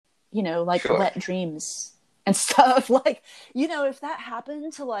like Sure. wet dreams and stuff. Like, if that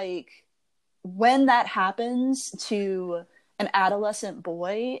happened to like, when that happens to an adolescent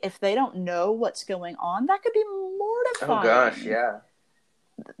boy, if they don't know what's going on, that could be Oh gosh, mortifying. yeah.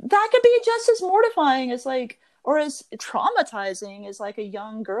 That could be just as mortifying as like, or as traumatizing as like a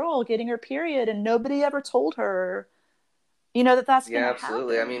young girl getting her period and nobody ever told her, that's going Yeah, to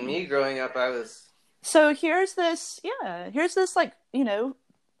absolutely. I mean, happen. me growing up, I was So here's this like,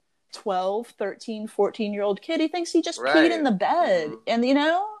 12, 13, 14-year-old kid. He thinks he just peed in right. the bed. Hmm. And,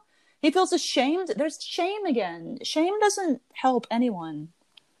 he feels ashamed. There's shame again. Shame doesn't help anyone.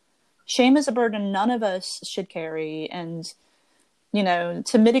 Shame is a burden none of us should carry. And,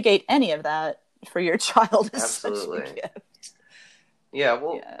 to mitigate any of that for your child is such a Absolutely. gift. Yeah,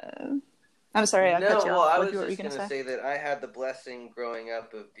 well, Yeah. I'm sorry, I cut no, you well, off. I What was were you just going to going to say? say that I had the blessing growing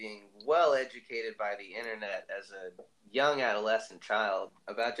up of being well educated by the internet as a young adolescent child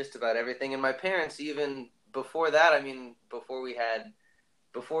about just about everything. And my parents, even before that, I mean, before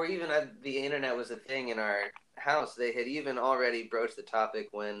even the internet was a thing in our house, they had even already broached the topic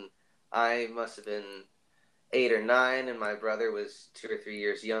when I must have been 8 or 9 and my brother was 2 or 3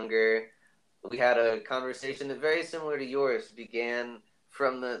 years younger. We had a conversation that, very similar to yours, began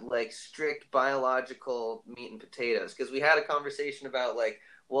from the like strict biological meat and potatoes, because we had a conversation about like,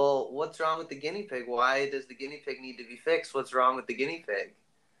 well, what's wrong with the guinea pig? Why does the guinea pig need to be fixed? What's wrong with the guinea pig?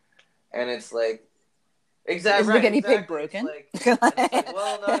 And it's like, Is the right, guinea pig exactly. It's broken? like, and it's like,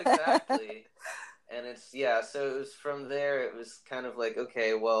 well, not exactly. And it's, yeah, so it was from there, it was kind of like,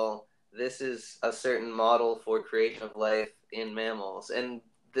 okay, well, this is a certain model for creation of life in mammals. And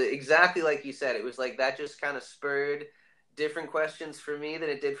exactly like you said, it was like that just kind of spurred different questions for me than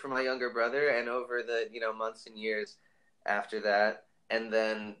it did for my younger brother. And over the, months and years after that, and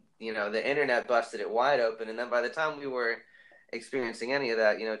then, the internet busted it wide open. And then by the time we were experiencing any of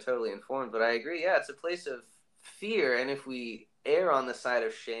that, totally informed. But I agree, yeah, it's a place of fear. And if we err on the side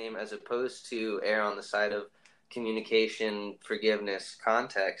of shame as opposed to err on the side of communication, forgiveness,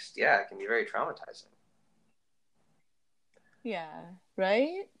 context, yeah, it can be very traumatizing. Yeah,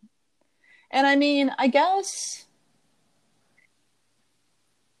 right? And I mean, I guess,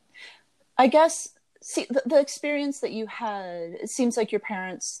 see, the experience that you had, it seems like your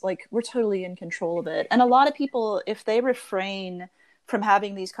parents, like, were totally in control of it. And a lot of people, if they refrain from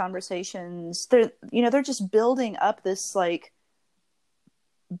having these conversations, they're just building up this, like,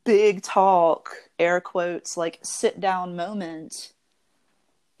 big talk, air quotes, like, sit down moment.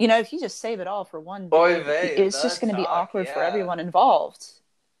 If you just save it all for one Oy day, vey, it's just the going to be talk, awkward for yeah. everyone involved.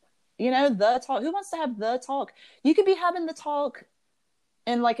 The talk. Who wants to have the talk? You could be having the talk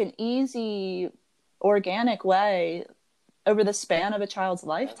in like an easy, organic way over the span of a child's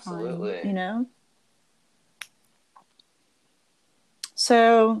lifetime, Absolutely.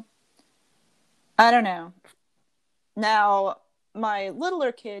 So, I don't know. Now, my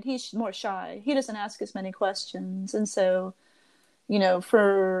littler kid, he's more shy. He doesn't ask as many questions. And so,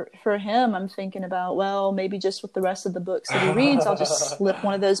 for him, I'm thinking about, well, maybe just with the rest of the books that he reads, I'll just slip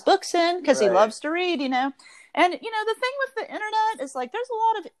one of those books in because he Right. loves to read. And, the thing with the internet is like, there's a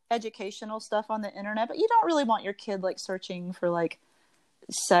lot of educational stuff on the internet, but you don't really want your kid like searching for like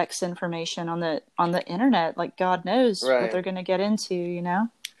sex information on the internet. Like, God knows what they're Right. going to get into.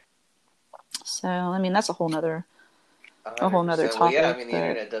 So, I mean, that's a whole nother 100%. Well, yeah, I topic, mean, the but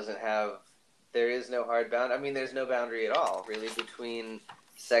internet doesn't have, there is no hard bound. I mean, there's no boundary at all, really, between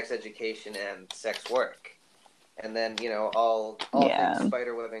sex education and sex work. And then, all things yeah.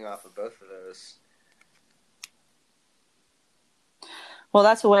 spider webbing off of both of those. Well,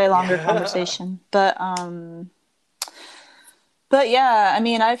 that's a way longer Yeah. conversation, but yeah, I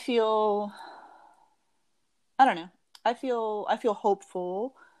mean, I don't know. I feel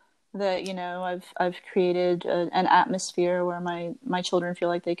hopeful that I've created an atmosphere where my children feel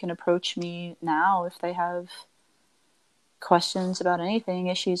like they can approach me now if they have questions about anything,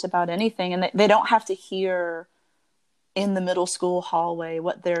 issues about anything, and they don't have to hear in the middle school hallway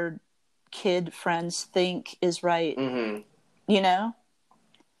what their kid friends think is right, Mm-hmm. you know,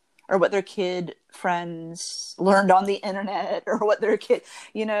 or what their kid friends learned on the internet, or what their kid,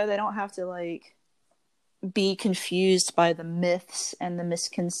 they don't have to like be confused by the myths and the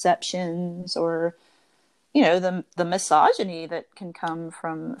misconceptions, or the misogyny that can come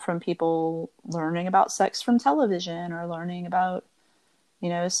from people learning about sex from television, or learning about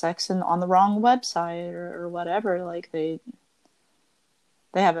sex on the wrong website, or whatever. Like they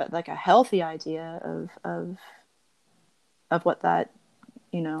have a healthy idea of what that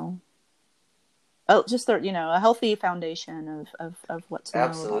you know just their a healthy foundation of what to know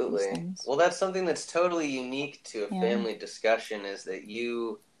about these Absolutely. things. Well, that's something that's totally unique to a Yeah. family discussion, is that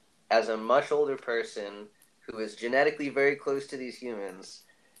you as a much older person who is genetically very close to these humans,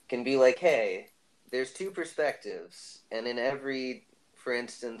 can be like, hey, there's two perspectives, and in every, for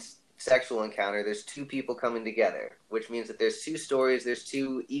instance, sexual encounter, there's two people coming together, which means that there's two stories, there's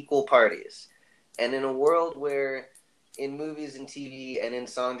two equal parties. And in a world where in movies and TV and in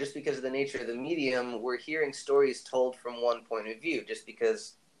song, just because of the nature of the medium, we're hearing stories told from one point of view, just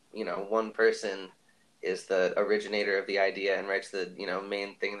because, you know, one person is the originator of the idea and writes the, you know,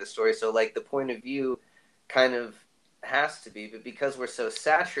 main thing of the story. So, like, the point of view kind of has to be, but because we're so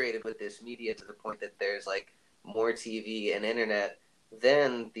saturated with this media to the point that there's, like, more TV and internet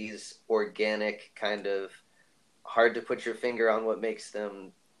than these organic kind of hard to put your finger on what makes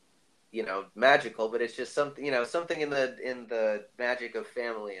them, you know, magical, but it's just something, you know, something in the magic of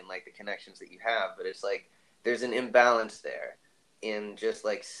family and like the connections that you have. But it's like there's an imbalance there in just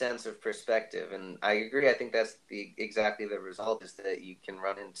like sense of perspective, and I agree. I think that's exactly the result, is that you can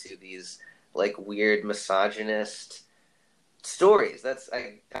run into these like weird misogynist stories.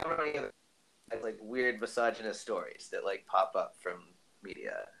 I don't know any other like weird misogynist stories that like pop up from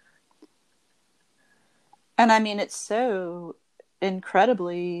media. And I mean, it's so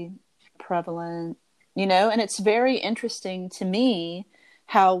incredibly prevalent, you know, and it's very interesting to me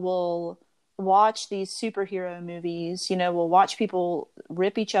how we'll watch these superhero movies, you know, we'll watch people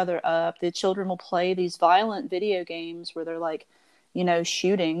rip each other up. The children will play these violent video games where they're like, you know,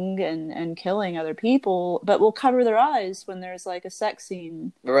 shooting and killing other people, but we'll cover their eyes when there's like a sex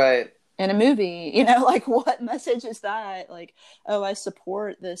scene. Right. In a movie, you know, like what message is that? Like, oh, I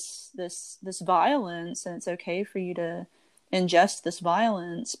support this violence, and it's okay for you to ingest this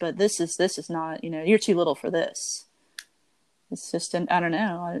violence, but this is not, you know, you're too little for this. It's just I don't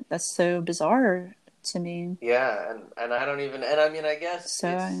know. That's so bizarre to me. Yeah, and I don't even, and I mean, I guess So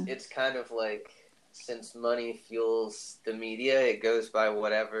it's kind of like, since money fuels the media, it goes by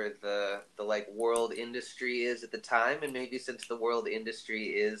whatever the like world industry is at the time, and maybe since the world industry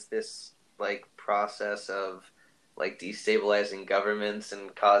is this like process of like destabilizing governments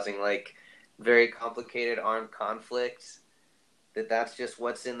and causing like very complicated armed conflicts, that's just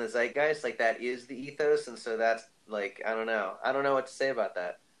what's in the zeitgeist, like that is the ethos, and so that's like, I don't know what to say about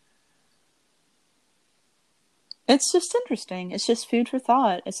that. it's just interesting. It's just food for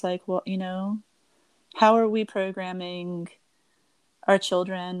thought. It's like, well, you know, how are we programming our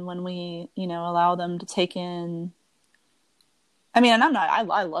children when we, you know, allow them to take in, I mean, and I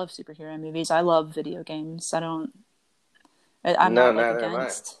love superhero movies. I love video games. I'm No, not like neither am I.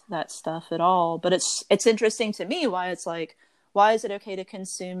 against that stuff at all, but it's interesting to me why it's like, why is it okay to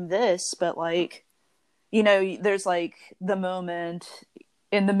consume this, but like, you know, there's like the moment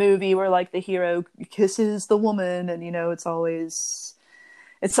in the movie where like the hero kisses the woman, and you know, it's always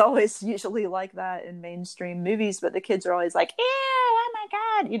usually like that in mainstream movies, but the kids are always like, ew, oh my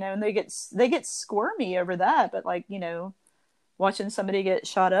god, you know, and they get squirmy over that. But like, you know, watching somebody get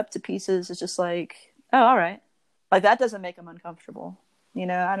shot up to pieces is just like, oh, all right, like that doesn't make them uncomfortable, you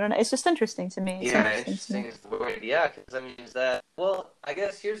know. I don't know, it's just interesting to me. It's Yeah, interesting to interesting me. is the word. Yeah, because I mean, is that, well, I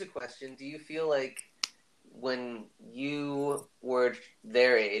guess here's a question. Do you feel like when you were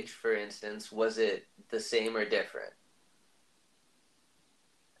their age, for instance, was it the same or different?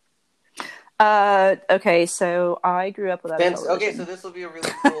 Okay, so I grew up without a Okay, so television. this will be a really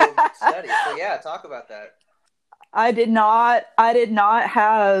cool study. So yeah, talk about that. I did not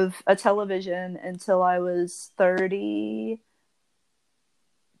have a television until I was 32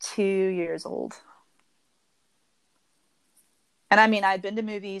 years old. And I mean, I've been to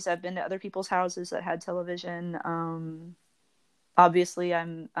movies, I've been to other people's houses that had television. Obviously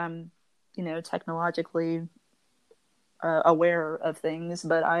I'm, you know, technologically aware of things,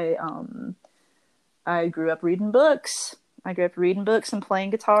 but I grew up reading books. I grew up reading books and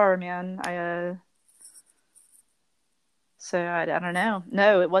playing guitar, man. I don't know.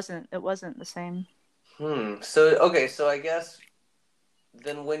 No, it wasn't the same. So okay, so I guess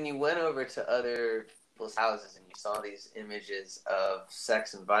then when you went over to other people's houses and you saw these images of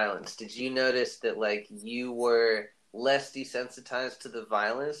sex and violence, did you notice that like you were less desensitized to the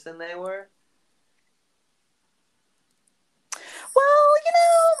violence than they were? Well, you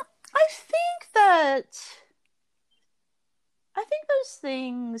know, I think those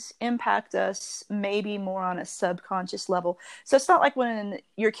things impact us maybe more on a subconscious level. So it's not like when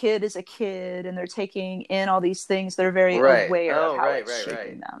your kid is a kid and they're taking in all these things, they're very Right. aware of Oh, how right, it's right, right.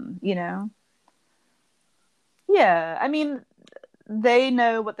 shaping them, you know? Yeah, I mean, they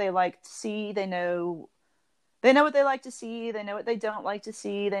know what they like to see. They know what they like to see. They know what they don't like to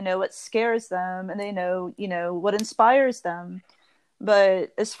see. They know what scares them, and they know, you know, what inspires them.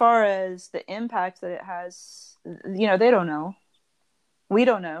 But as far as the impact that it has, you know, they don't know. we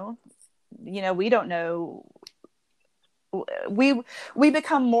don't know. We don't know. We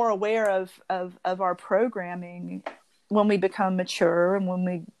become more aware of our programming when we become mature, and when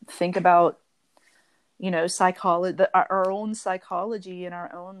we think about, psychology, our own psychology, and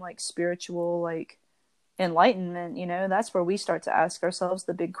our own like spiritual like enlightenment. That's where we start to ask ourselves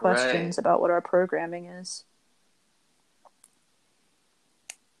the big questions Right. about what our programming is.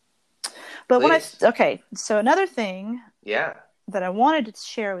 But Please. okay, so another thing Yeah. that I wanted to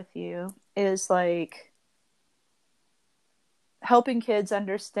share with you is like helping kids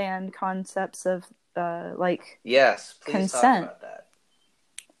understand concepts of like Yes, please talk consent. about that.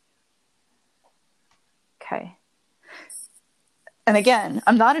 Okay. And again,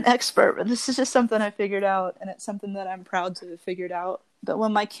 I'm not an expert, but this is just something I figured out, and it's something that I'm proud to have figured out. But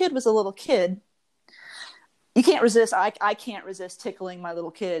when my kid was a little kid, you can't resist. I can't resist tickling my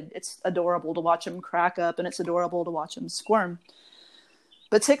little kid. It's adorable to watch him crack up, and it's adorable to watch him squirm.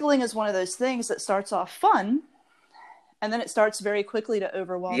 But tickling is one of those things that starts off fun, and then it starts very quickly to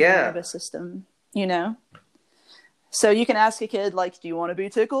overwhelm the nervous system, So you can ask a kid, like, do you want to be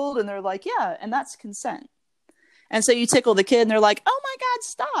tickled? And they're like, yeah, and that's consent. And so you tickle the kid, and they're like, oh my God,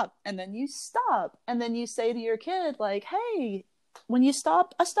 stop. And then you stop. And then you say to your kid, like, hey, when you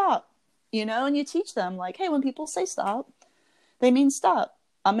stop, I stop. And you teach them, like, hey, when people say stop, they mean stop.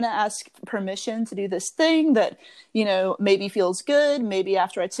 I'm going to ask permission to do this thing that, maybe feels good. Maybe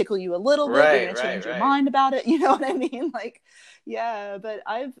after I tickle you a little bit, you're going to change your mind about it. You know what I mean? Like, yeah, but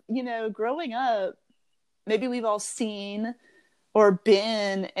I've, growing up, maybe we've all seen or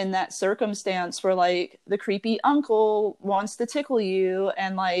been in that circumstance where like the creepy uncle wants to tickle you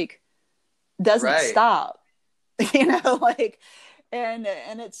and like doesn't stop, like, and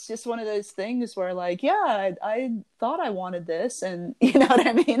it's just one of those things where like, yeah, I thought I wanted this, and you know what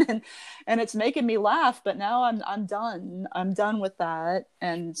I mean? And it's making me laugh, but now I'm done with that.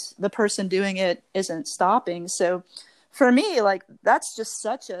 And the person doing it isn't stopping. So for me, like, that's just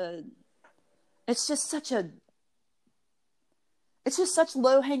it's just such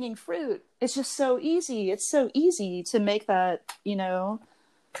low-hanging fruit. It's just so easy. It's so easy to make that,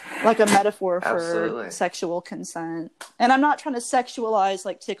 like a metaphor for Absolutely. sexual consent. And I'm not trying to sexualize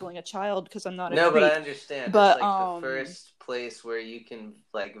like tickling a child, because I'm not a creep. But I understand. But it's like the first place where you can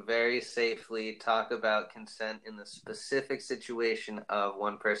like very safely talk about consent in the specific situation of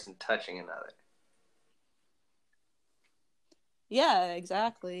one person touching another. Yeah,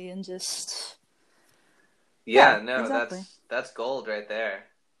 exactly. And just exactly. That's gold right there.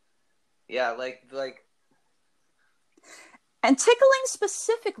 Yeah, like and tickling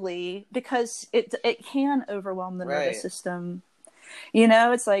specifically, because it can overwhelm the nervous system.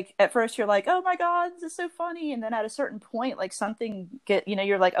 It's like at first you're like, oh my God, this is so funny, and then at a certain point, like something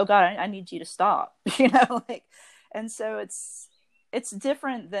you're like, oh God, I need you to stop. Like, and so it's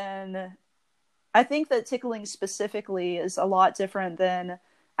different than, I think that tickling specifically is a lot different than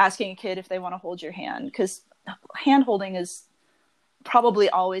asking a kid if they want to hold your hand, because hand holding is probably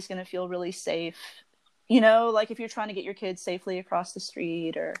always going to feel really safe. Like if you're trying to get your kid safely across the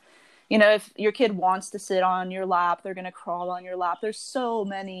street, or, if your kid wants to sit on your lap, they're going to crawl on your lap. There's so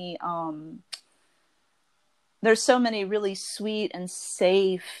many really sweet and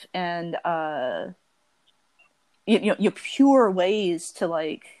safe and, pure ways to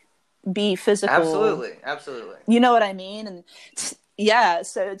like be physical. Absolutely. You know what I mean? And yeah,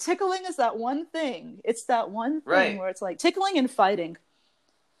 so tickling is that one thing. It's that one thing where it's like tickling and fighting.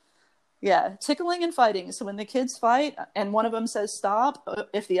 Yeah, tickling and fighting. So when the kids fight and one of them says stop,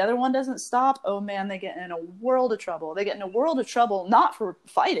 if the other one doesn't stop, oh man, they get in a world of trouble. They get in a world of trouble, not for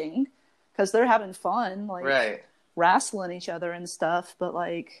fighting, because they're having fun, like wrestling each other and stuff. But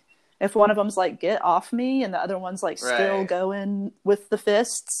like, if one of them's like, get off me, and the other one's like still going with the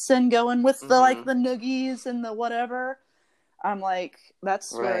fists and going with the like the noogies and the whatever, I'm like,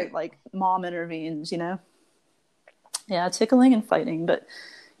 that's where like mom intervenes, Yeah, tickling and fighting, but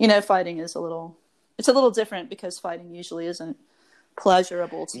fighting is a little different, because fighting usually isn't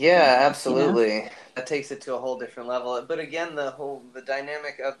pleasurable to absolutely. That takes it to a whole different level. But again, the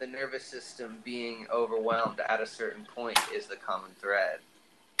dynamic of the nervous system being overwhelmed at a certain point is the common thread.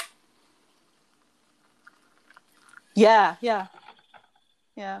 Yeah.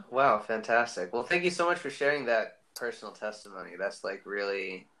 Wow, fantastic. Well, thank you so much for sharing that personal testimony. That's like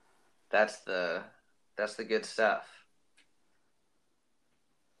really, that's the good stuff.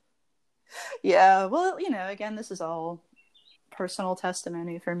 Yeah, well, again, this is all personal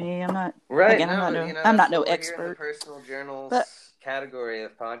testimony for me. I'm not I'm not no expert. We're here in the personal journals category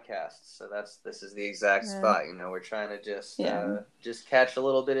of podcasts, so this is the exact spot. We're trying to just catch a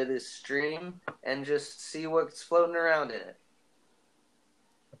little bit of this stream and just see what's floating around in it.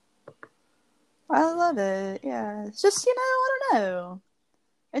 love it. Yeah. It's just, I don't know.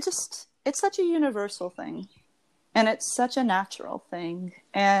 It's such a universal thing. And it's such a natural thing.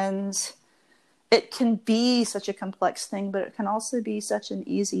 And it can be such a complex thing, but it can also be such an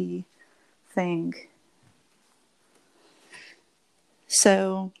easy thing.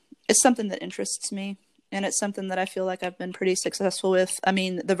 So it's something that interests me. And it's something that I feel like I've been pretty successful with. I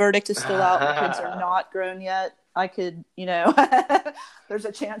mean, the verdict is still out. My kids are not grown yet. I could, there's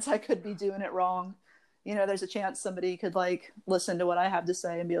a chance I could be doing it wrong. There's a chance somebody could like listen to what I have to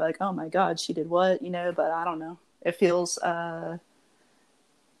say and be like, oh my God, she did what, but I don't know. It feels like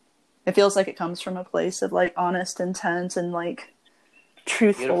it comes from a place of like honest intent and like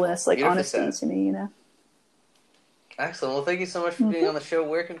truthfulness, like Beautiful honesty to me, Excellent. Well, thank you so much for being on the show.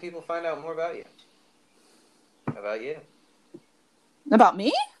 Where can people find out more about you? About you? About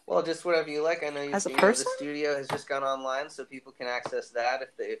me? Well, just whatever you like. I know as a person? The studio has just gone online, so people can access that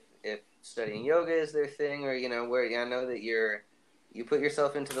if studying yoga is their thing, or where I know that you put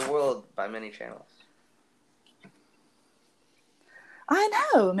yourself into the world by many channels. I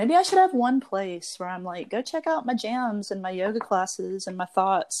know. Maybe I should have one place where I'm like, go check out my jams and my yoga classes and my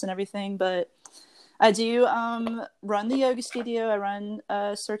thoughts and everything. But I do run the yoga studio. I run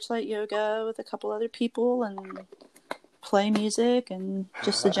Searchlight Yoga with a couple other people and play music and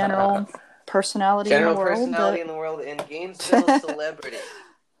just a general personality in the world. General personality in the world and Gainesville celebrity.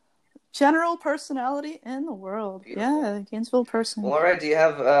 General personality in the world. Beautiful. Yeah, Gainesville person. Well, all right. Do you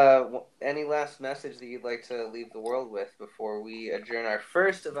have any last message that you'd like to leave the world with before we adjourn our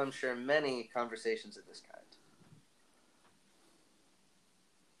first of, I'm sure, many conversations of this kind?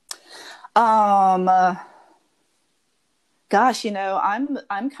 Gosh,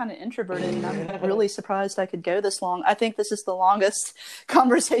 I'm kind of introverted, and I'm really surprised I could go this long. I think this is the longest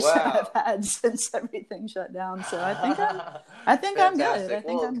conversation I've had since everything shut down. So I think I'm good. I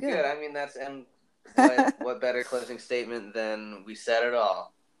think I'm good. I mean, what better closing statement than we said it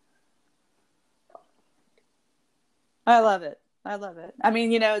all? I love it. I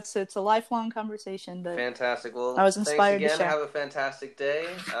mean, it's a lifelong conversation, but fantastic. Well, I was inspired thanks again. to share. Have a fantastic day.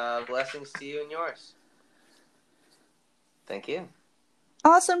 Blessings to you and yours. Thank you.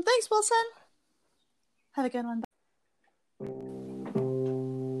 Awesome. Thanks, Wilson. Have a good one.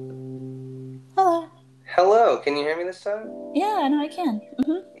 Hello. Hello. Can you hear me this time? Yeah, no, I can.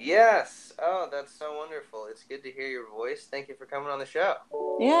 Mm-hmm. Yes. Oh, that's so wonderful. It's good to hear your voice. Thank you for coming on the show.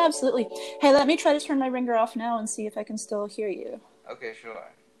 Yeah, absolutely. Hey, let me try to turn my ringer off now and see if I can still hear you. Okay,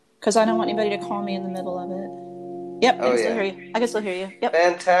 sure. Because I don't want anybody to call me in the middle of it. Yep, I can still hear you. I can still hear you. Yep.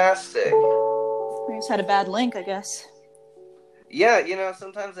 Fantastic. We just had a bad link, I guess. Yeah,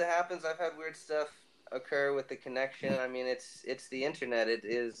 sometimes it happens. I've had weird stuff occur with the connection. I mean, it's the internet. It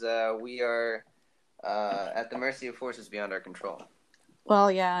is, we are at the mercy of forces beyond our control.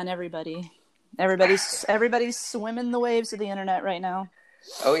 Well, yeah, and everybody's swimming the waves of the internet right now.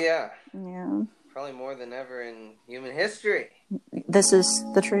 Oh, yeah. Yeah. Probably more than ever in human history. This is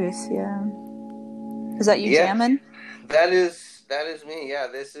the truth, yeah. Is that you jamming? That is me, yeah.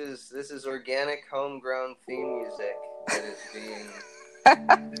 This is organic, homegrown theme music that is being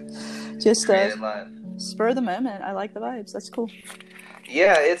just created live. Spur of the moment. I like the vibes. That's cool.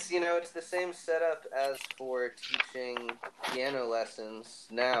 Yeah, it's the same setup as for teaching piano lessons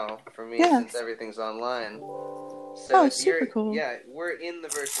now for me since everything's online. So super cool. Yeah, we're in the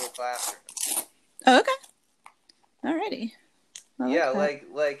virtual classroom. Oh, okay. Alrighty.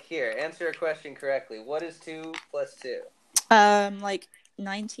 Like here, answer a question correctly. What is 2 plus 2? Like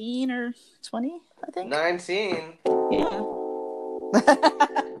 19 or 20, I think. 19? Yeah.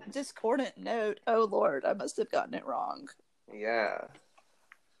 Discordant note. Oh, Lord, I must have gotten it wrong. Yeah.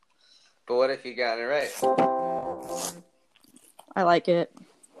 But what if you got it right? I like it.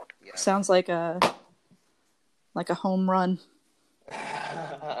 Yeah. Sounds like a home run.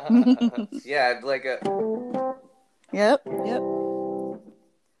 Yeah, like a... Yep.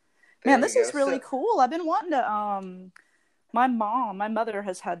 Man, this is really cool. I've been wanting to, my mother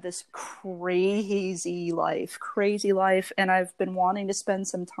has had this crazy life, and I've been wanting to spend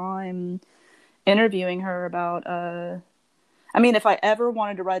some time interviewing her about, I mean, if I ever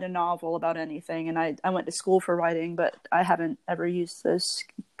wanted to write a novel about anything, and I went to school for writing, but I haven't ever used those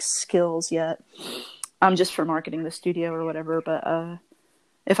skills yet, just for marketing the studio or whatever, but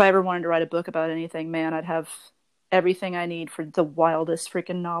if I ever wanted to write a book about anything, man, I'd have everything I need for the wildest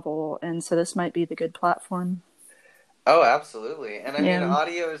freaking novel, and so this might be the good platform. Oh, absolutely. And I mean,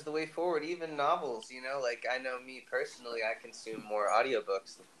 audio is the way forward, even novels, like I know me personally, I consume more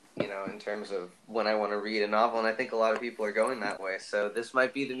audiobooks, in terms of when I want to read a novel, and I think a lot of people are going that way, so this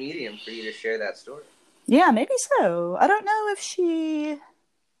might be the medium for you to share that story. Yeah, maybe so. I don't know if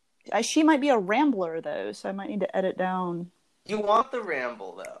She might be a rambler though, so I might need to edit down. You want the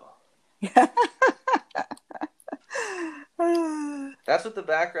ramble though. That's what the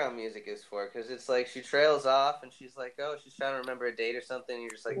background music is for, because it's like she trails off and she's like, oh, she's trying to remember a date or something, and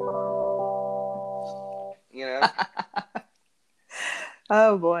you're just like, you know?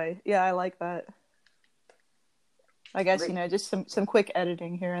 Oh boy. Yeah, I like that. I guess, just some quick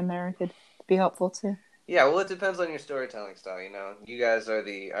editing here and there could be helpful too. Yeah, well, it depends on your storytelling style, You guys are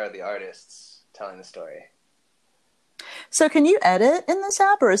the artists telling the story. So can you edit in this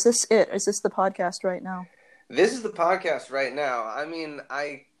app, or is this it? Is this the podcast right now? This is the podcast right now. I mean,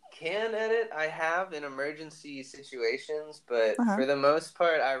 I can edit. I have in emergency situations, but for the most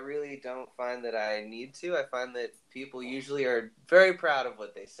part, I really don't find that I need to. I find that people usually are very proud of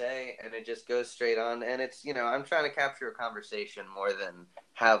what they say, and it just goes straight on. And it's, I'm trying to capture a conversation more than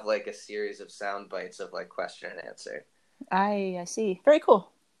have like a series of sound bites of like question and answer. I see. Very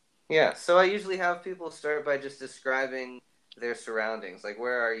cool. Yeah, so I usually have people start by just describing their surroundings. Like,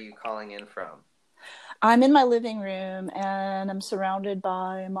 where are you calling in from? I'm in my living room, and I'm surrounded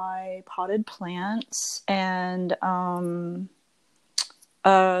by my potted plants and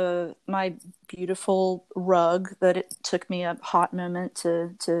my beautiful rug that it took me a hot moment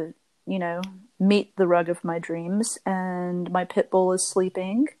to meet the rug of my dreams. And my pit bull is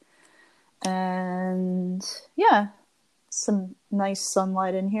sleeping. And yeah, some nice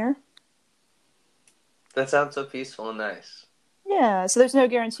sunlight in here. That sounds so peaceful and nice. Yeah, so there's no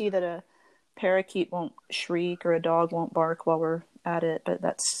guarantee that a parakeet won't shriek or a dog won't bark while we're at it, but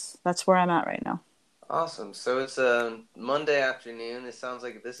that's where I'm at right now. Awesome. So it's a Monday afternoon. It sounds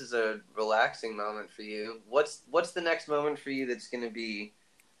like this is a relaxing moment for you. What's the next moment for you that's going to be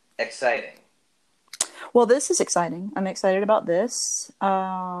exciting? Well, this is exciting. I'm excited about this.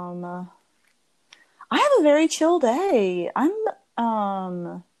 I have a very chill day. I'm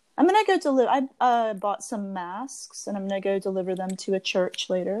gonna go deliver. I bought some masks, and I'm gonna go deliver them to a church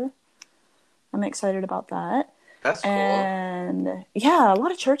later. I'm excited about that. That's cool. And yeah, a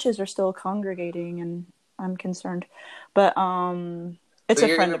lot of churches are still congregating, and I'm concerned. But it's so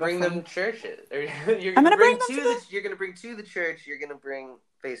a friend of a friend. You're gonna bring them churches. You're gonna bring to the church. You're gonna bring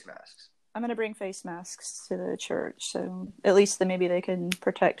face masks. I'm gonna bring face masks to the church, so at least maybe they can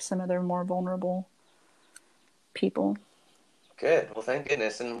protect some of their more vulnerable people. Good. Well, thank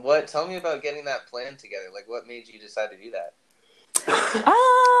goodness. And tell me about getting that plan together. Like, what made you decide to do that?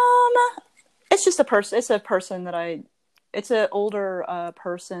 It's just a person. It's a person that it's an older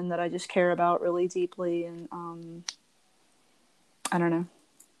person that I just care about really deeply, and I don't know.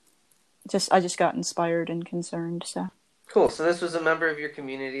 I just got inspired and concerned. So cool. So this was a member of your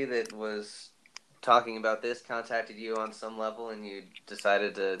community that was talking about this, contacted you on some level, and you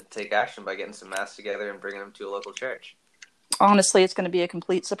decided to take action by getting some masks together and bringing them to a local church. Honestly, it's going to be a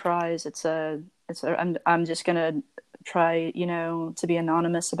complete surprise. I'm just going to try, to be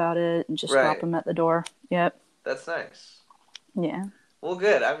anonymous about it and just drop them at the door. Yep. That's nice. Yeah. Well,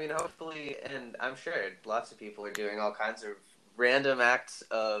 good. I mean, hopefully, and I'm sure lots of people are doing all kinds of random acts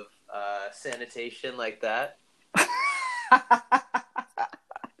of sanitation like that.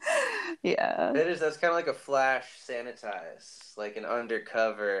 Yeah. That's kind of like a flash sanitize, like an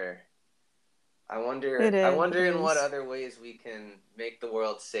undercover. I wonder in what other ways we can make the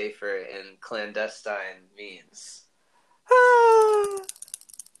world safer in clandestine means.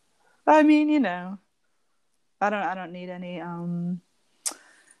 I mean, I don't need any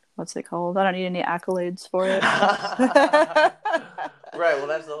what's it called? I don't need any accolades for it. Right, well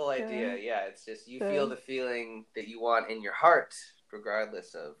that's the whole idea. Yeah, it's just you feel the feeling that you want in your heart,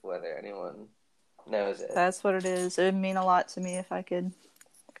 regardless of whether anyone knows it. That's what it is. It would mean a lot to me if I could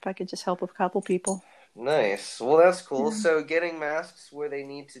just help a couple people. Nice. Well, that's cool. Yeah. So getting masks where they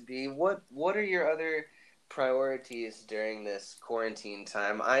need to be. What are your other priorities during this quarantine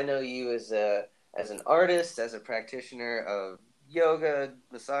time? I know you as an artist, as a practitioner of yoga,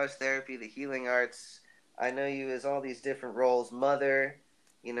 massage therapy, the healing arts. I know you as all these different roles, mother.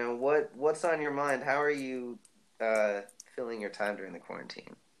 What's on your mind? How are you filling your time during the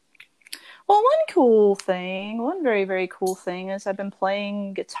quarantine? Well, one very, very cool thing is I've been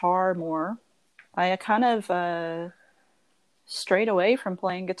playing guitar more. I kind of strayed away from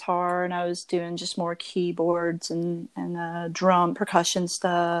playing guitar, and I was doing just more keyboards and drum percussion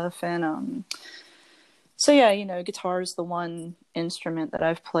stuff. And so yeah, guitar is the one instrument that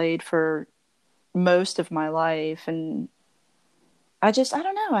I've played for most of my life, and I don't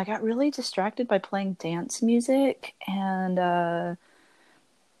know, I got really distracted by playing dance music, and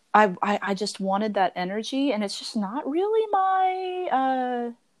I just wanted that energy, and it's just not really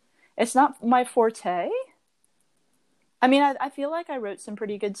it's not my forte. I mean, I feel like I wrote some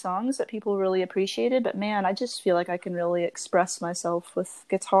pretty good songs that people really appreciated, but man, I just feel like I can really express myself with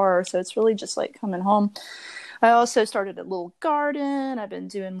guitar. So it's really just like coming home. I also started a little garden. I've been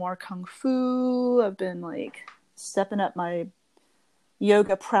doing more kung fu. I've been like stepping up my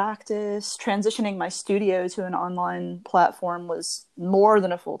yoga practice. Transitioning my studio to an online platform was more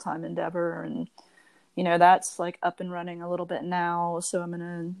than a full-time endeavor. And, you know, that's like up and running a little bit now. So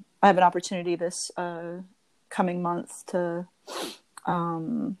I have an opportunity this coming month to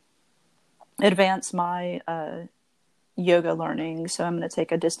advance my yoga learning. So I'm going to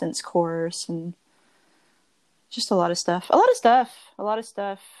take a distance course and just a lot of stuff.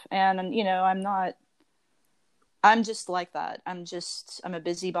 And, you know, I'm just like that. I'm a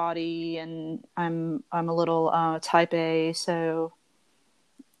busybody, and I'm a little type A. So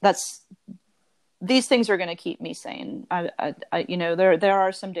these things are going to keep me sane. I you know, there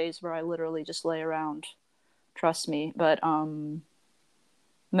are some days where I literally just lay around, trust me. But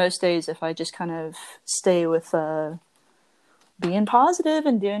most days, if I just kind of stay with being positive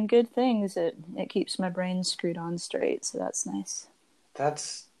and doing good things, it keeps my brain screwed on straight. So that's nice.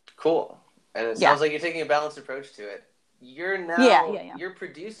 That's cool. And it Yeah. sounds like you're taking a balanced approach to it. Yeah. You're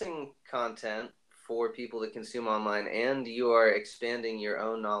producing content for people to consume online, and you are expanding your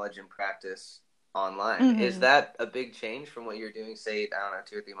own knowledge and practice online. Mm-hmm. Is that a big change from what you were doing, say, I don't know,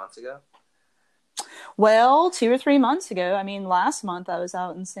 2 or 3 months ago? Well, 2 or 3 months ago, I mean, last month I was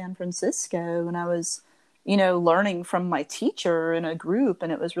out in San Francisco and I was, you know, learning from my teacher in a group,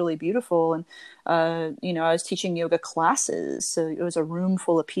 and it was really beautiful. And, you know, I was teaching yoga classes. So it was a room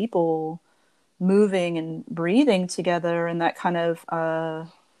full of people moving and breathing together, and that kind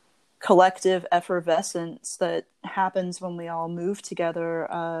of collective effervescence that happens when we all move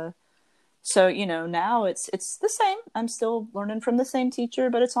together. So, you know, now it's the same. I'm still learning from the same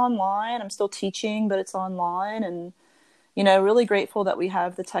teacher, but it's online. I'm still teaching, but it's online. And, you know, really grateful that we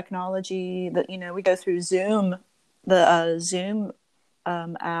have the technology that, you know, we go through Zoom, the Zoom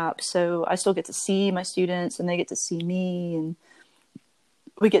app. So I still get to see my students and they get to see me, and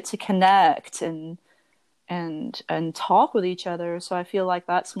we get to connect and talk with each other. So I feel like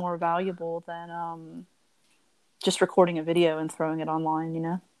that's more valuable than just recording a video and throwing it online, you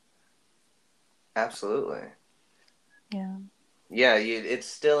know? Absolutely. Yeah. Yeah, it's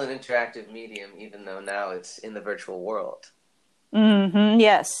still an interactive medium, even though now it's in the virtual world. Mm-hmm.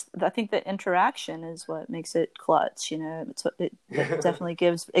 Yes, I think the interaction is what makes it clutch. You know, it definitely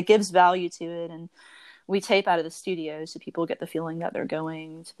gives value to it, and we tape out of the studio, so people get the feeling that they're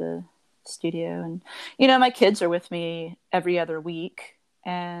going to the studio. And, you know, my kids are with me every other week,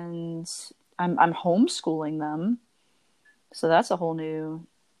 and I'm homeschooling them, so that's a whole new.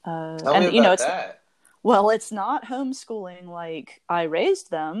 Tell me And you know, about that. it's not homeschooling like I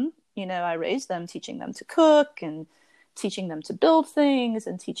raised them. You know, I raised them teaching them to cook and teaching them to build things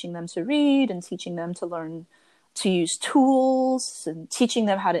and teaching them to read and teaching them to learn to use tools and teaching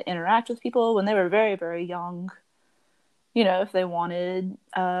them how to interact with people when they were very, very young. You know, if they wanted,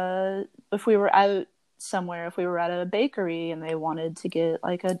 if we were out somewhere, if we were at a bakery and they wanted to get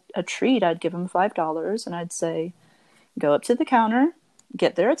like a treat, I'd give them $5 and I'd say, go up to the counter,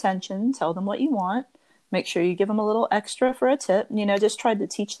 get their attention, tell them what you want, make sure you give them a little extra for a tip. You know, just tried to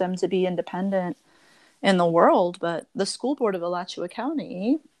teach them to be independent in the world. But the school board of Alachua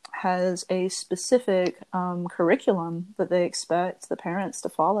County has a specific curriculum that they expect the parents to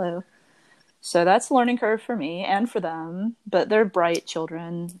follow. So that's a learning curve for me and for them, but they're bright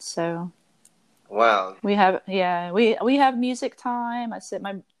children. So Wow. we have music time.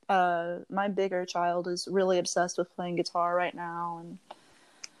 My bigger child is really obsessed with playing guitar right now, and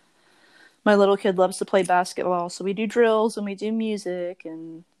my little kid loves to play basketball. So we do drills and we do music,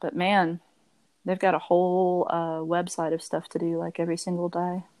 but man, they've got a whole website of stuff to do like every single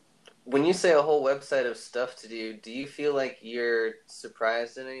day. When you say a whole website of stuff to do you feel like you're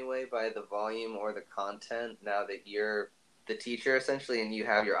surprised in any way by the volume or the content now that you're the teacher essentially and you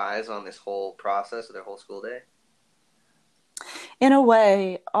have your eyes on this whole process of their whole school day? In a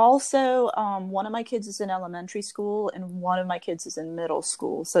way. Also, one of my kids is in elementary school and one of my kids is in middle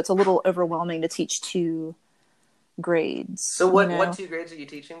school. So it's a little overwhelming to teach 2 grades. So what 2 grades are you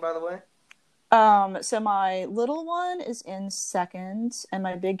teaching, by the way? So my little one is in 2nd and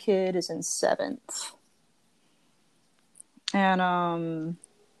my big kid is in 7th. And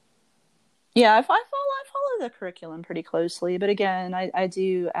yeah, I follow the curriculum pretty closely, but again, I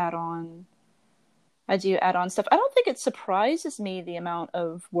do add on stuff. I don't think it surprises me the amount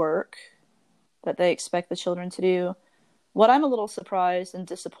of work that they expect the children to do. What I'm a little surprised and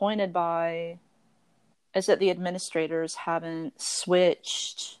disappointed by is that the administrators haven't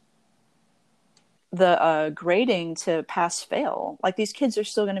switched grading to pass fail. Like, these kids are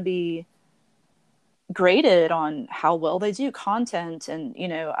still going to be graded on how well they do content. And,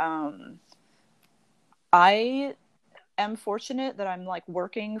 I am fortunate that I'm like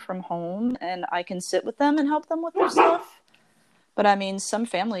working from home and I can sit with them and help them with their stuff. But I mean, some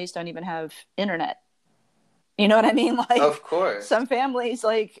families don't even have internet. You know what I mean? Like, Of course. some families,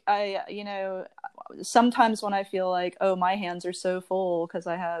 like, sometimes when I feel like, oh, my hands are so full because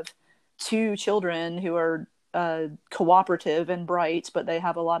I have 2 children who are cooperative and bright, but they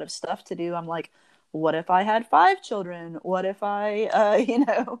have a lot of stuff to do. I'm like, what if I had 5 children? What if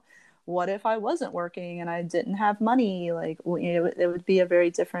what if I wasn't working and I didn't have money? Like, it would be a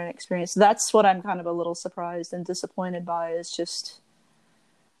very different experience. That's what I'm kind of a little surprised and disappointed by, is just,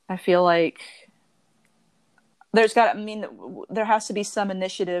 I feel like there has to be some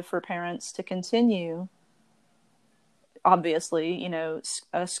initiative for parents to continue, obviously,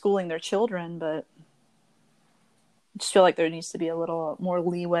 schooling their children, but I just feel like there needs to be a little more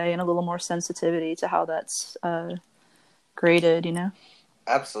leeway and a little more sensitivity to how that's graded,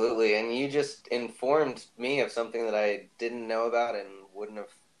 Absolutely. And you just informed me of something that I didn't know about and wouldn't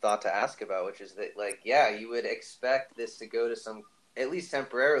have thought to ask about, which is that, like, yeah, you would expect this to go to some, at least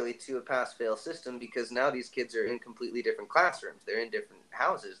temporarily, to a pass-fail system, because now these kids are in completely different classrooms. They're in different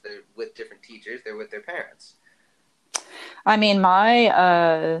houses. They're with different teachers. They're with their parents. I mean, my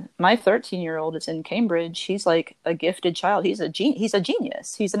 13-year-old is in Cambridge. He's like a gifted child. He's a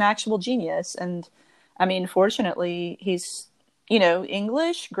genius. He's an actual genius. And I mean, fortunately, he's,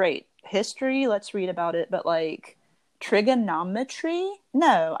 English, great. History, let's read about it. But like trigonometry,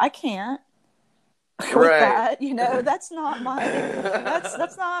 no, I can't. With Right. that, that's not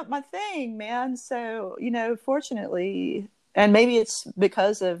my thing, man. So, fortunately, and maybe it's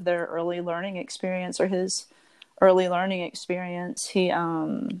because of their early learning experience, or his early learning experience, he's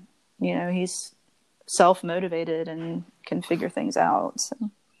self-motivated and can figure things out. So.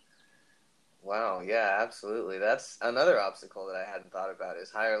 Wow, yeah, absolutely. That's another obstacle that I hadn't thought about, is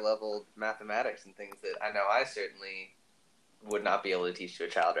higher level mathematics and things that I know I certainly would not be able to teach to a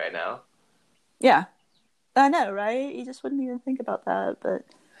child right now. Yeah, I know, right? You just wouldn't even think about that.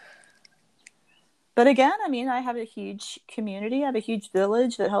 But again, I mean, I have a huge community. I have a huge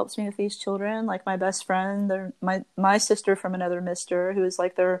village that helps me with these children. Like, my best friend, they're my sister from another mister, who is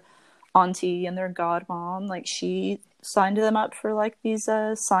like their auntie and their godmom. Like, she signed them up for like these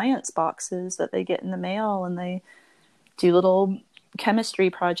science boxes that they get in the mail, and they do little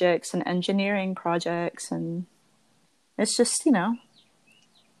chemistry projects and engineering projects, and it's just,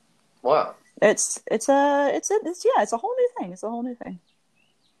 Wow. it's a whole new thing. It's a whole new thing.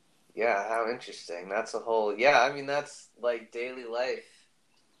 Yeah, how interesting. That's a whole, yeah, I mean, that's like daily life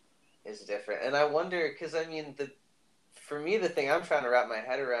is different. And I wonder, because I mean, for me, the thing I'm trying to wrap my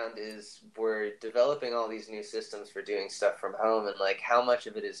head around is we're developing all these new systems for doing stuff from home, and like how much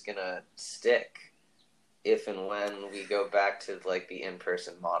of it is going to stick if and when we go back to like the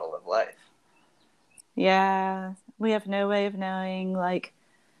in-person model of life. Yeah, we have no way of knowing like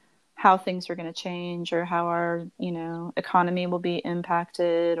how things are going to change, or how our, economy will be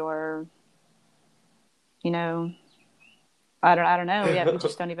impacted, or, I don't know. We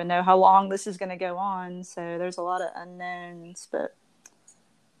just don't even know how long this is going to go on. So there's a lot of unknowns, but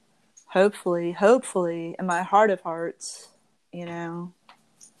hopefully, in my heart of hearts, I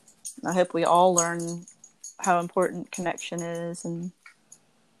hope we all learn how important connection is, and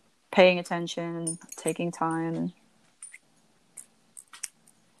paying attention and taking time. And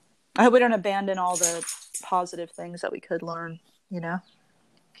I hope we don't abandon all the positive things that we could learn,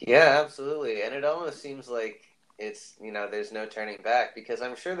 Yeah, absolutely. And it almost seems like it's, there's no turning back, because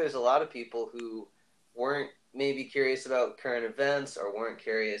I'm sure there's a lot of people who weren't maybe curious about current events, or weren't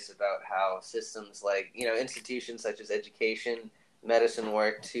curious about how systems like, institutions such as education, medicine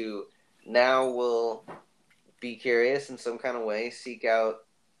work, to now will be curious in some kind of way, seek out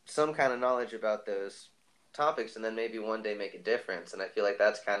some kind of knowledge about those topics, and then maybe one day make a difference. And I feel like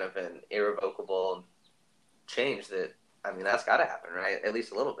that's kind of an irrevocable change that, I mean, that's got to happen, right? At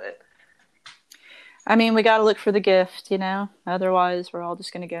least a little bit. I mean, we got to look for the gift, Otherwise, we're all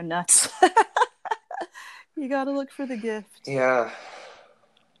just going to go nuts. You got to look for the gift. Yeah.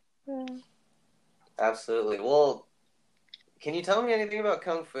 Yeah. Absolutely. Well, can you tell me anything about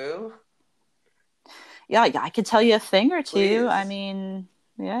Kung Fu? Yeah, I could tell you a thing or two. Please. I mean,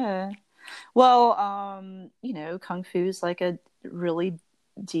 yeah. Well, Kung Fu is like a really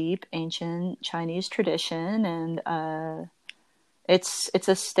deep, ancient Chinese tradition, and it's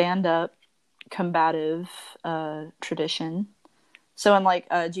a stand-up combative tradition. So unlike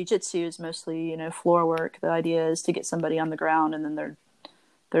jiu-jitsu is mostly, floor work, the idea is to get somebody on the ground, and then they're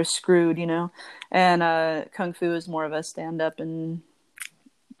they're screwed, you know. And kung fu is more of a stand up and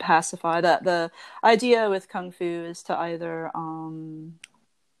pacify. That the idea with kung fu is to either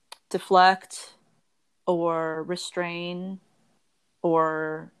deflect or restrain,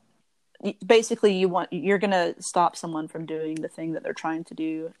 or basically you're going to stop someone from doing the thing that they're trying to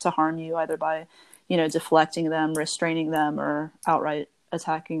do to harm you, either by, you know, deflecting them, restraining them, or outright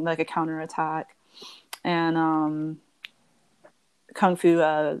attacking, like a counterattack. And kung fu,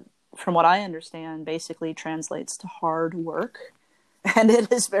 from what I understand, basically translates to hard work. And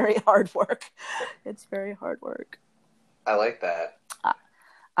it is very hard work. It's very hard work. I like that.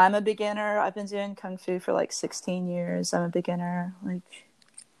 I'm a beginner. I've been doing kung fu for like 16 years. I'm a beginner. Like,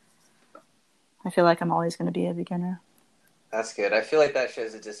 I feel like I'm always going to be a beginner. That's good. I feel like that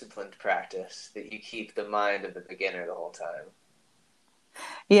shows a disciplined practice, that you keep the mind of the beginner the whole time.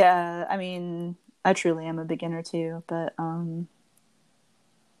 Yeah, I mean, I truly am a beginner too, but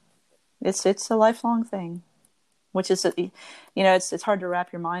it's a lifelong thing, which is, you know, it's hard to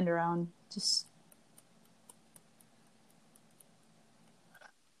wrap your mind around. Just,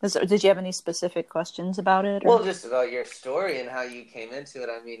 did you have any specific questions about it? Or? Well, just about your story and how you came into it.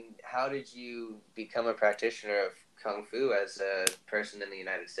 I mean, how did you become a practitioner of kung fu as a person in the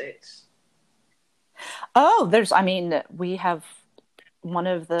United States? Oh, we have one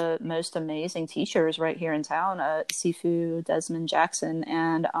of the most amazing teachers right here in town, Sifu Desmond Jackson,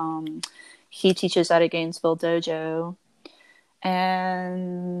 and he teaches at a Gainesville dojo.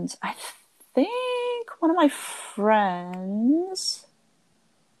 And I think one of my friends,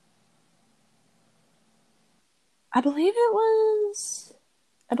 I believe it was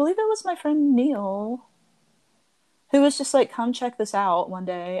my friend Neil, who was just like, come check this out one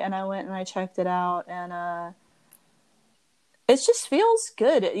day. And I went and I checked it out, and it just feels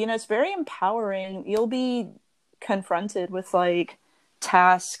good. You know, it's very empowering. You'll be confronted with like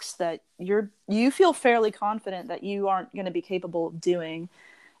tasks that you feel fairly confident that you aren't going to be capable of doing.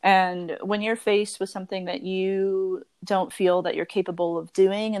 And when you're faced with something that you don't feel that you're capable of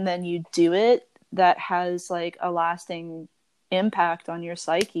doing, and then you do it, that has like a lasting impact on your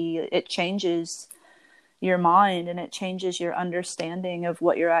psyche. It changes your mind, and it changes your understanding of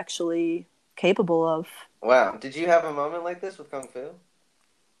what you're actually capable of. Wow. Did you have a moment like this with kung fu?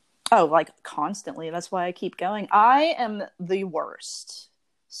 Oh, like constantly. That's why I keep going. I am the worst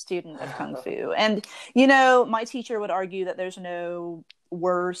student of kung fu. And, you know, my teacher would argue that there's no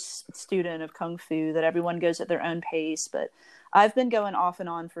worse student of kung fu, that everyone goes at their own pace. But I've been going off and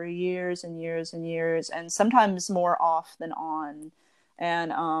on for years and years and years, and sometimes more off than on.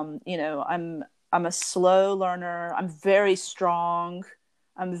 And, you know, I'm a slow learner. I'm very strong.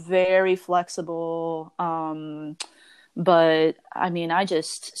 I'm very flexible. But I mean,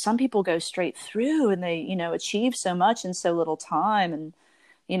 some people go straight through and they, you know, achieve so much in so little time. And,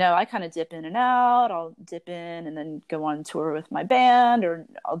 you know, I kind of dip in and out. I'll dip in and then go on tour with my band, or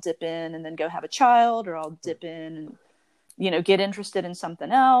I'll dip in and then go have a child, or I'll dip in and, you know, get interested in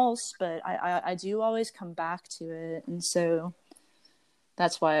something else. But I do always come back to it. And so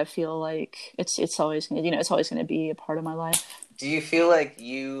that's why I feel like it's always going to, you know, it's always going to be a part of my life. Do you feel like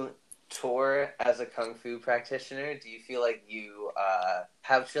you tour as a kung fu practitioner? Do you feel like you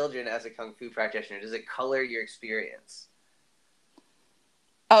have children as a kung fu practitioner? Does it color your experience?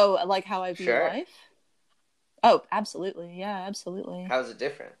 Oh, like how I view Sure. life? Oh, absolutely. Yeah, absolutely. How's it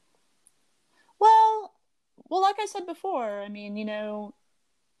different? Well, like I said before, I mean, you know,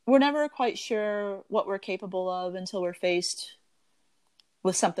 we're never quite sure what we're capable of until we're faced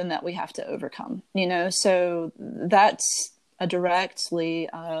with something that we have to overcome, you know? So that's a directly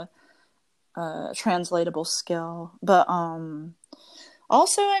translatable skill. But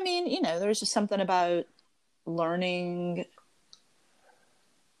also, I mean, you know, there's just something about learning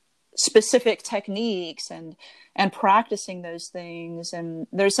specific techniques and practicing those things. And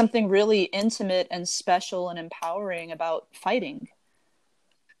there's something really intimate and special and empowering about fighting.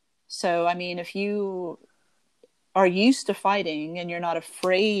 So, I mean, if you are used to fighting and you're not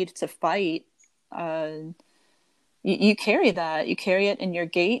afraid to fight, you carry that. You carry it in your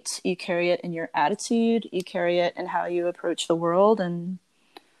gait. You carry it in your attitude. You carry it in how you approach the world. And,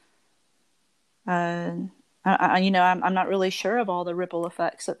 you know, I'm not really sure of all the ripple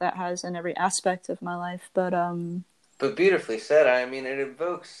effects that has in every aspect of my life. But beautifully said. I mean, it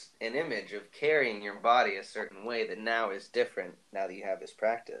evokes an image of carrying your body a certain way that now is different now that you have this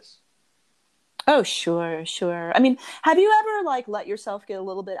practice. Oh, sure. I mean, have you ever like let yourself get a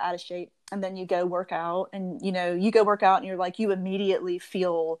little bit out of shape, and then you go work out, and, you know, you go work out and you're like, you immediately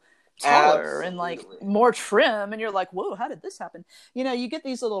feel taller and like Absolutely. more trim, and you're like, whoa, how did this happen? You get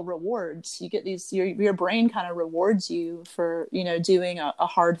these little rewards. You get these, your brain kind of rewards you for doing a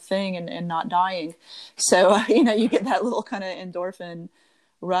hard thing and not dying. So you get that little kind of endorphin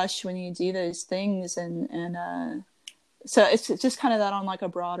rush when you do those things, and so it's just kind of that on like a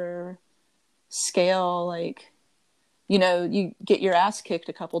broader scale. Like, you get your ass kicked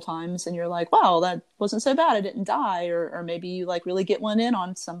a couple times and you're like, wow, that wasn't so bad, I didn't die. Or maybe you like really get one in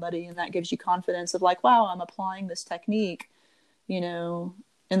on somebody, and that gives you confidence of like, wow, I'm applying this technique in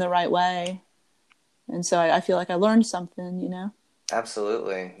the right way. And so I feel like I learned something.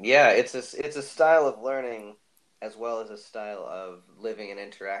 Absolutely. Yeah, it's a style of learning as well as a style of living and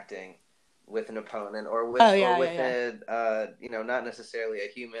interacting with an opponent, or with Oh or yeah, with yeah, yeah. not necessarily a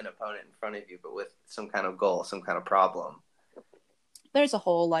human opponent in front of you, but with some kind of goal, some kind of problem. There's a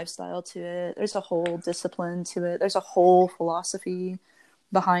whole lifestyle to it. There's a whole discipline to it. There's a whole philosophy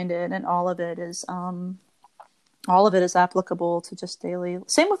behind it, and all of it is applicable to just daily.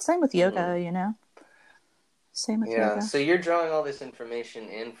 Same with Mm-hmm. yoga. Same with Yeah, yoga. so you're drawing all this information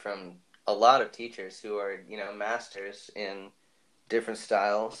in from a lot of teachers who are, masters in different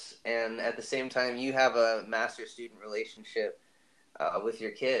styles, and at the same time, you have a master-student relationship with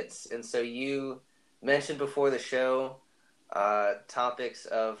your kids. And so you mentioned before the show topics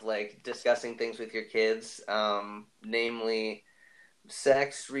of like discussing things with your kids, namely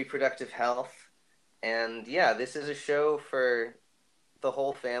sex, reproductive health, and yeah, this is a show for the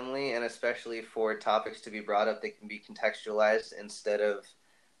whole family, and especially for topics to be brought up that can be contextualized instead of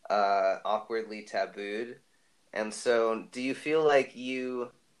awkwardly tabooed. And so, do you feel like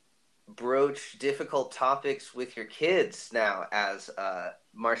you broach difficult topics with your kids now as a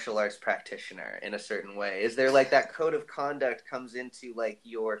martial arts practitioner in a certain way? Is there like that code of conduct comes into like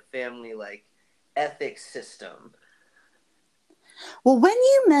your family like ethics system? Well, when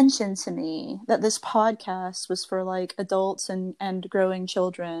you mentioned to me that this podcast was for like adults and growing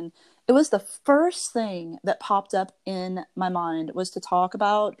children, it was the first thing that popped up in my mind was to talk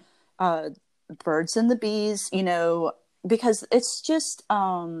about uh, birds and the bees, because it's just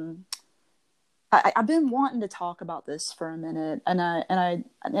I've been wanting to talk about this for a minute, and I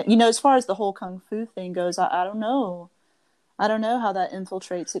as far as the whole kung fu thing goes, I don't know. I don't know how that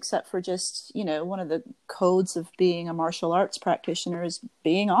infiltrates, except for just, one of the codes of being a martial arts practitioner is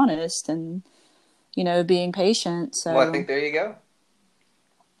being honest and, being patient. Well, I So, think there you go.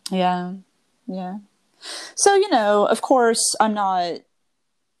 yeah, yeah. So, of course, I'm not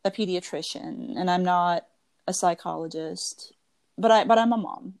a pediatrician and I'm not a psychologist, but I'm a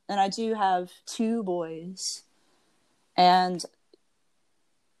mom, and I do have two boys. And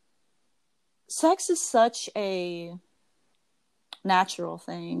sex is such a natural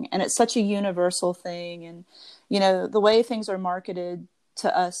thing, and it's such a universal thing, and the way things are marketed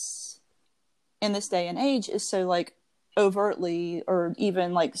to us in this day and age is so like overtly or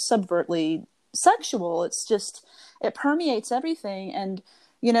even like subvertly sexual. It's just, it permeates everything. And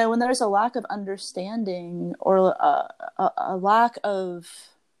when there's a lack of understanding, or a lack of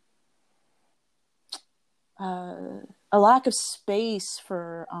a lack of space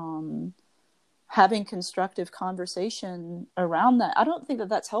for having constructive conversation around that, I don't think that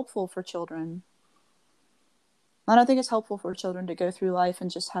that's helpful for children. I don't think it's helpful for children to go through life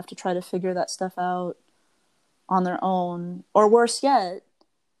and just have to try to figure that stuff out on their own. Or worse yet,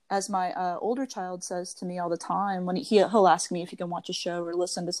 as my older child says to me all the time, when he'll ask me if he can watch a show or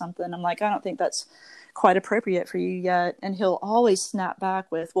listen to something, I'm like, I don't think that's quite appropriate for you yet. And he'll always snap back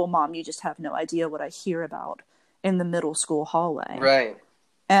with, well, Mom, you just have no idea what I hear about in the middle school hallway. Right.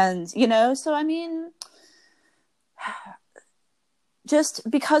 And, so I mean,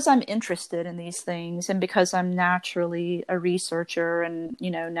 just because I'm interested in these things, and because I'm naturally a researcher and,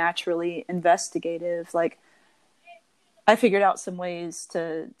 naturally investigative, like, I figured out some ways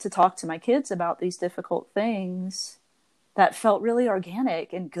to talk to my kids about these difficult things that felt really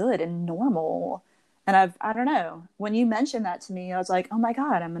organic and good and normal. And I don't know, when you mentioned that to me, I was like, oh my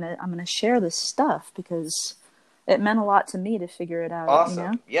God, I'm going to share this stuff, because it meant a lot to me to figure it out.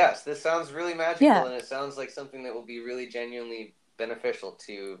 Awesome. Yes, this sounds really magical, Yeah, and it sounds like something that will be really genuinely beneficial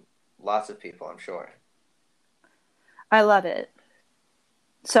to lots of people, I'm sure. I love it.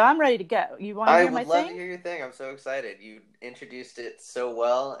 So I'm ready to go. You want to I hear my would love to thing? hear your thing. I'm so excited. You introduced it so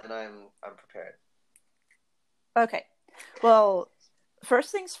well, and I'm prepared. Okay. Well,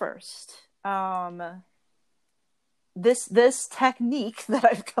 first things first. This technique that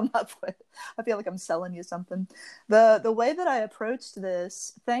I've come up with, I feel like I'm selling you something. The way that I approached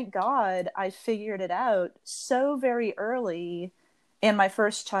this, thank God I figured it out so very early in my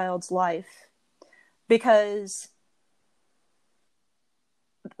first child's life, because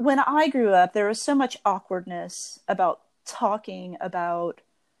when I grew up, there was so much awkwardness about talking about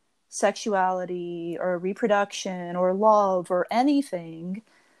sexuality or reproduction or love or anything.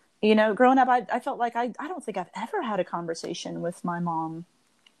 You know, growing up, I felt like I don't think I've ever had a conversation with my mom,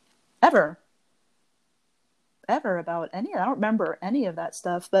 ever, ever about any. I don't remember any of that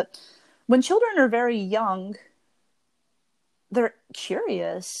stuff. But when children are very young, they're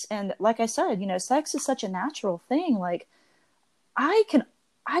curious. And like I said, you know, sex is such a natural thing. Like, I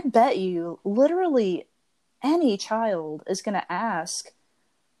bet you literally any child is going to ask,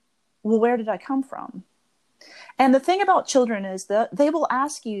 well, where did I come from? And the thing about children is that they will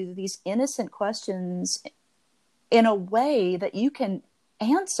ask you these innocent questions in a way that you can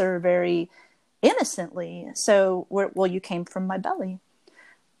answer very innocently. So, well, you came from my belly.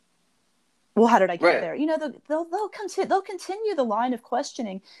 Well, how did I get there? You know, they'll continue the line of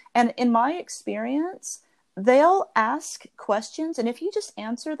questioning. And in my experience, they'll ask questions. And if you just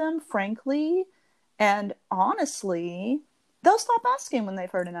answer them frankly and honestly, they'll stop asking when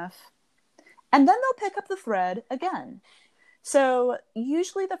they've heard enough. And then they'll pick up the thread again. So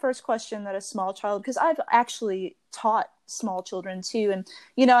usually the first question that a small child, because I've actually taught small children too. And,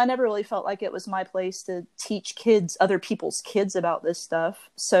 you know, I never really felt like it was my place to teach kids, other people's kids about this stuff.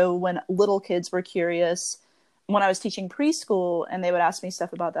 So when little kids were curious, when I was teaching preschool and they would ask me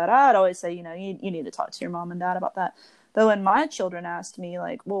stuff about that, I'd always say, you know, you need to talk to your mom and dad about that. But when my children asked me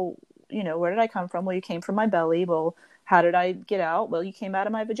like, well, you know, where did I come from? Well, you came from my belly. Well, how did I get out? Well, you came out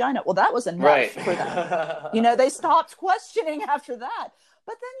of my vagina. Well, that was enough for them. You know, they stopped questioning after that.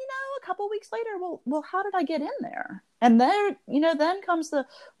 But then, you know, a couple weeks later, well, how did I get in there? And there, you know, then comes the,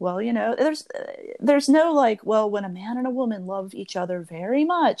 well, you know, there's no like, well, when a man and a woman love each other very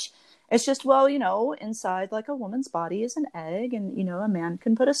much, it's just, well, you know, inside like a woman's body is an egg, and, you know, a man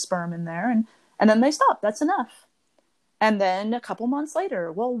can put a sperm in there, and then they stop. That's enough. And then a couple months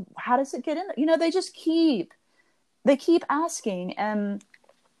later, well, how does it get in there? You know, they keep asking. And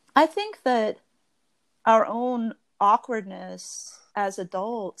I think that our own awkwardness as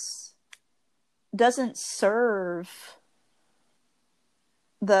adults doesn't serve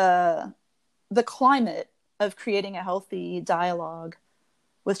the climate of creating a healthy dialogue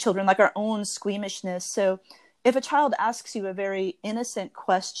with children, like our own squeamishness. So if a child asks you a very innocent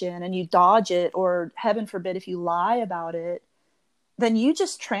question and you dodge it, or heaven forbid, if you lie about it, then you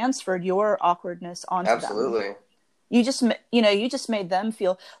just transferred your awkwardness onto them. Absolutely. You just made them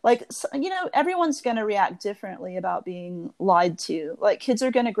feel like, you know, everyone's going to react differently about being lied to. Like, kids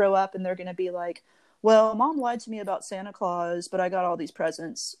are going to grow up and they're going to be like, well, mom lied to me about Santa Claus, but I got all these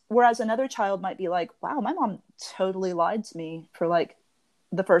presents. Whereas another child might be like, wow, my mom totally lied to me for like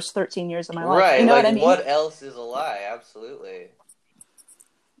the first 13 years of my life. Right. You know like, what I mean? What else is a lie? Absolutely.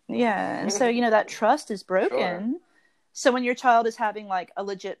 Yeah. And so, you know, that trust is broken. Sure. So when your child is having like a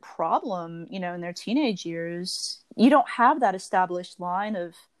legit problem, you know, in their teenage years, you don't have that established line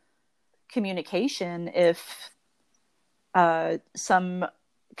of communication if some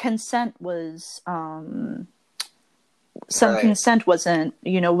consent was consent wasn't,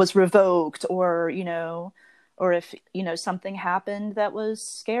 you know, was revoked, or, you know, or if, you know, something happened that was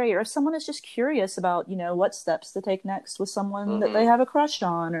scary, or if someone is just curious about, you know, what steps to take next with someone that they have a crush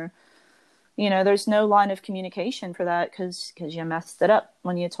on, or, you know, there's no line of communication for that because you messed it up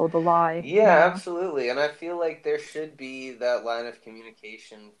when you told the lie. Yeah, you know? Absolutely. And I feel like there should be that line of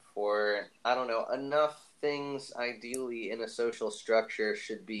communication for, I don't know, enough things ideally in a social structure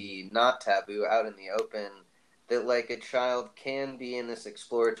should be not taboo, out in the open, that like a child can be in this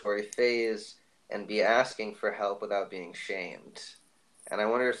exploratory phase and be asking for help without being shamed. And I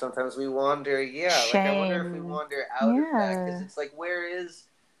wonder if sometimes we wander, I wonder if we wander out of that, because it's like, where is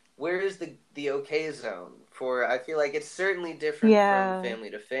the okay zone for, I feel like it's certainly different from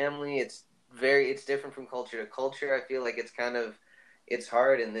family to family. It's different from culture to culture. I feel like it's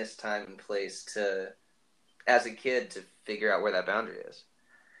hard in this time and place to, as a kid, to figure out where that boundary is.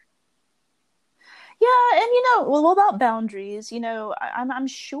 Yeah. And, you know, well, about boundaries, you know, I'm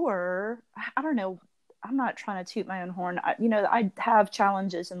sure, I don't know, I'm not trying to toot my own horn. You know, I have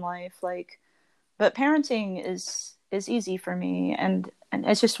challenges in life, like, but parenting is easy for me, and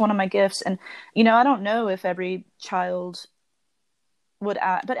it's just one of my gifts. And, you know, I don't know if every child would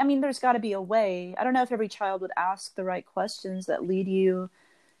ask, but I mean, there's got to be a way. I don't know if every child would ask the right questions that lead you,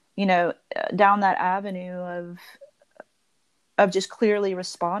 you know, down that avenue of just clearly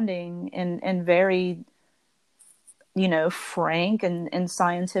responding in very, you know, frank and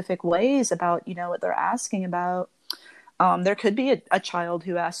scientific ways about, you know, what they're asking about. There could be a child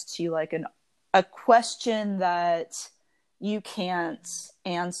who asks you like a question that you can't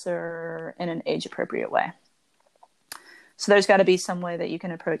answer in an age appropriate way. So there's got to be some way that you can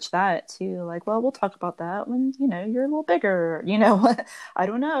approach that too. Like, well, we'll talk about that when, you're a little bigger, I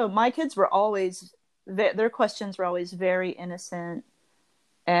don't know. My kids were always, their questions were always very innocent.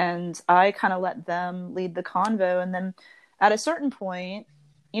 And I kind of let them lead the convo. And then at a certain point,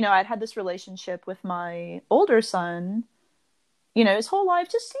 I'd had this relationship with my older son, his whole life,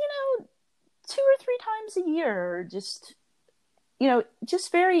 just, 2 or 3 times a year, just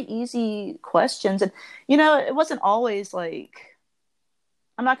very easy questions. And, it wasn't always like,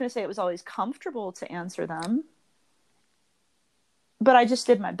 I'm not going to say it was always comfortable to answer them, but I just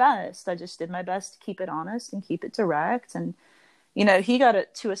did my best. I just did my best to keep it honest and keep it direct. And, he got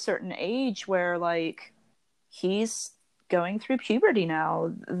it to a certain age where like he's going through puberty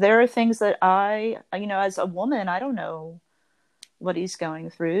now. There are things that I, as a woman, I don't know what he's going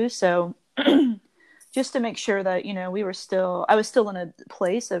through. So just to make sure that, I was still in a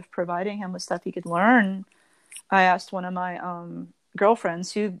place of providing him with stuff he could learn. I asked one of my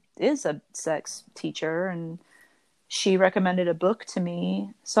girlfriends who is a sex teacher, and she recommended a book to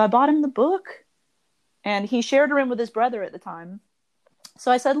me. So I bought him the book, and he shared a room with his brother at the time.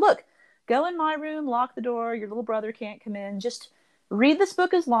 So I said, look, go in my room, lock the door. Your little brother can't come in. Just read this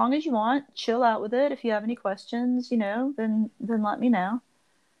book as long as you want. Chill out with it. If you have any questions, then let me know.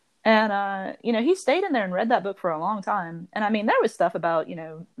 And, he stayed in there and read that book for a long time. And I mean, there was stuff about,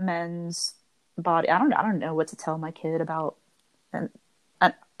 men's body. I don't know what to tell my kid about. And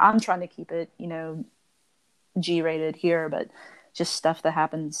I'm trying to keep it, G-rated here, but just stuff that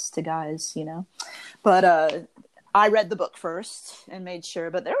happens to guys, But I read the book first and made sure,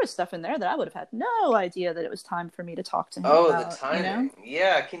 but there was stuff in there that I would have had no idea that it was time for me to talk to him about. The timing.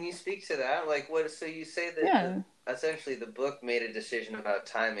 Yeah, can you speak to that? Like, what? So you say that essentially the book made a decision about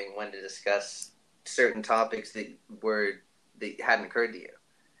timing when to discuss certain topics that hadn't occurred to you.